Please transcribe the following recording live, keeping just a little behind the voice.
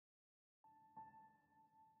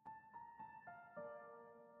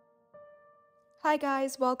Hi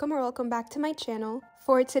guys, welcome back to my channel.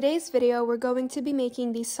 For today's video, we're going to be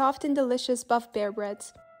making these soft and delicious buff bear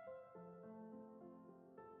breads.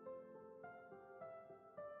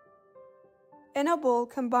 In a bowl,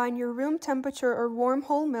 combine your room temperature or warm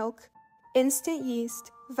whole milk, instant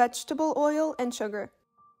yeast, vegetable oil, and sugar.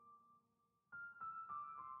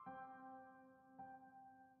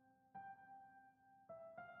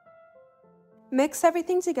 Mix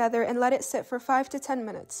everything together and let it sit for 5 to 10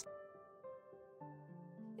 minutes.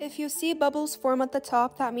 If you see bubbles form at the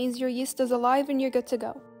top, that means your yeast is alive and you're good to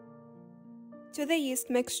go. To the yeast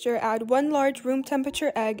mixture, add 1 large room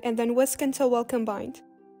temperature egg and then whisk until well combined.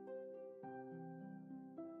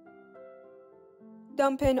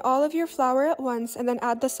 Dump in all of your flour at once and then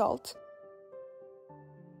add the salt.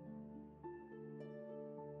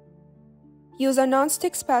 Use a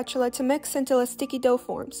non-stick spatula to mix until a sticky dough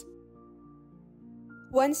forms.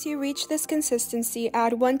 Once you reach this consistency,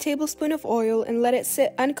 add 1 tablespoon of oil and let it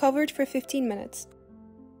sit uncovered for 15 minutes.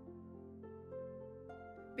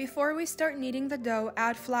 Before we start kneading the dough,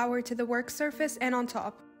 add flour to the work surface and on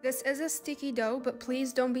top. This is a sticky dough, but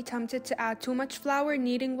please don't be tempted to add too much flour.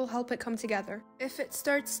 Kneading will help it come together. If it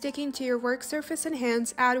starts sticking to your work surface and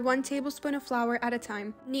hands, add 1 tablespoon of flour at a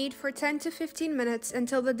time. Knead for 10 to 15 minutes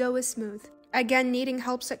until the dough is smooth. Again, kneading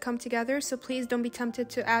helps it come together, so please don't be tempted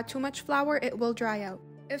to add too much flour, it will dry out.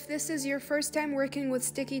 If this is your first time working with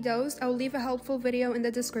sticky doughs, I'll leave a helpful video in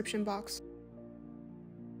the description box.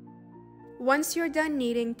 Once you're done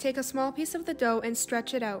kneading, take a small piece of the dough and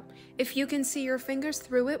stretch it out. If you can see your fingers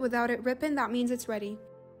through it without it ripping, that means it's ready.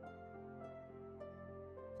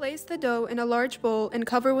 Place the dough in a large bowl and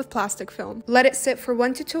cover with plastic film. Let it sit for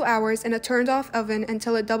 1 to 2 hours in a turned-off oven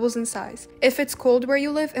until it doubles in size. If it's cold where you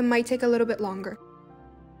live, it might take a little bit longer.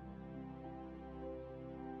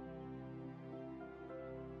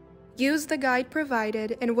 Use the guide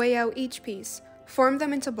provided and weigh out each piece. Form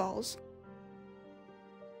them into balls.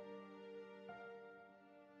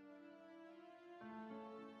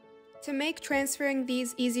 To make transferring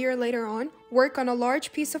these easier later on, work on a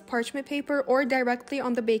large piece of parchment paper or directly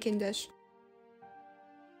on the baking dish.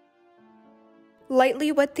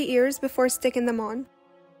 Lightly wet the ears before sticking them on.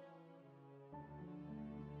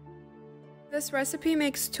 This recipe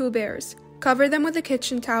makes 2 bears. Cover them with a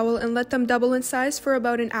kitchen towel and let them double in size for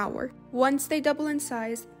about an hour. Once they double in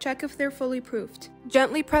size, check if they're fully proofed.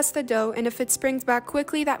 Gently press the dough, and if it springs back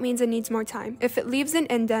quickly, that means it needs more time. If it leaves an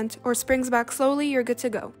indent or springs back slowly, you're good to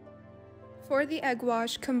go. For the egg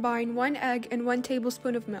wash, combine 1 egg and 1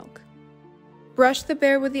 tablespoon of milk. Brush the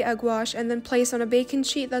bear with the egg wash and then place on a baking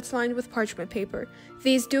sheet that's lined with parchment paper.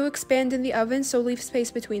 These do expand in the oven, so leave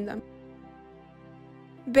space between them.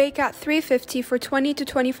 Bake at 350 for 20 to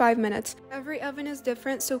 25 minutes. Every oven is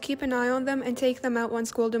different, so keep an eye on them and take them out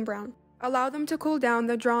once golden brown. Allow them to cool down,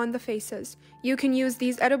 then draw on the faces. You can use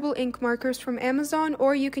these edible ink markers from Amazon,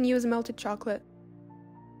 or you can use melted chocolate.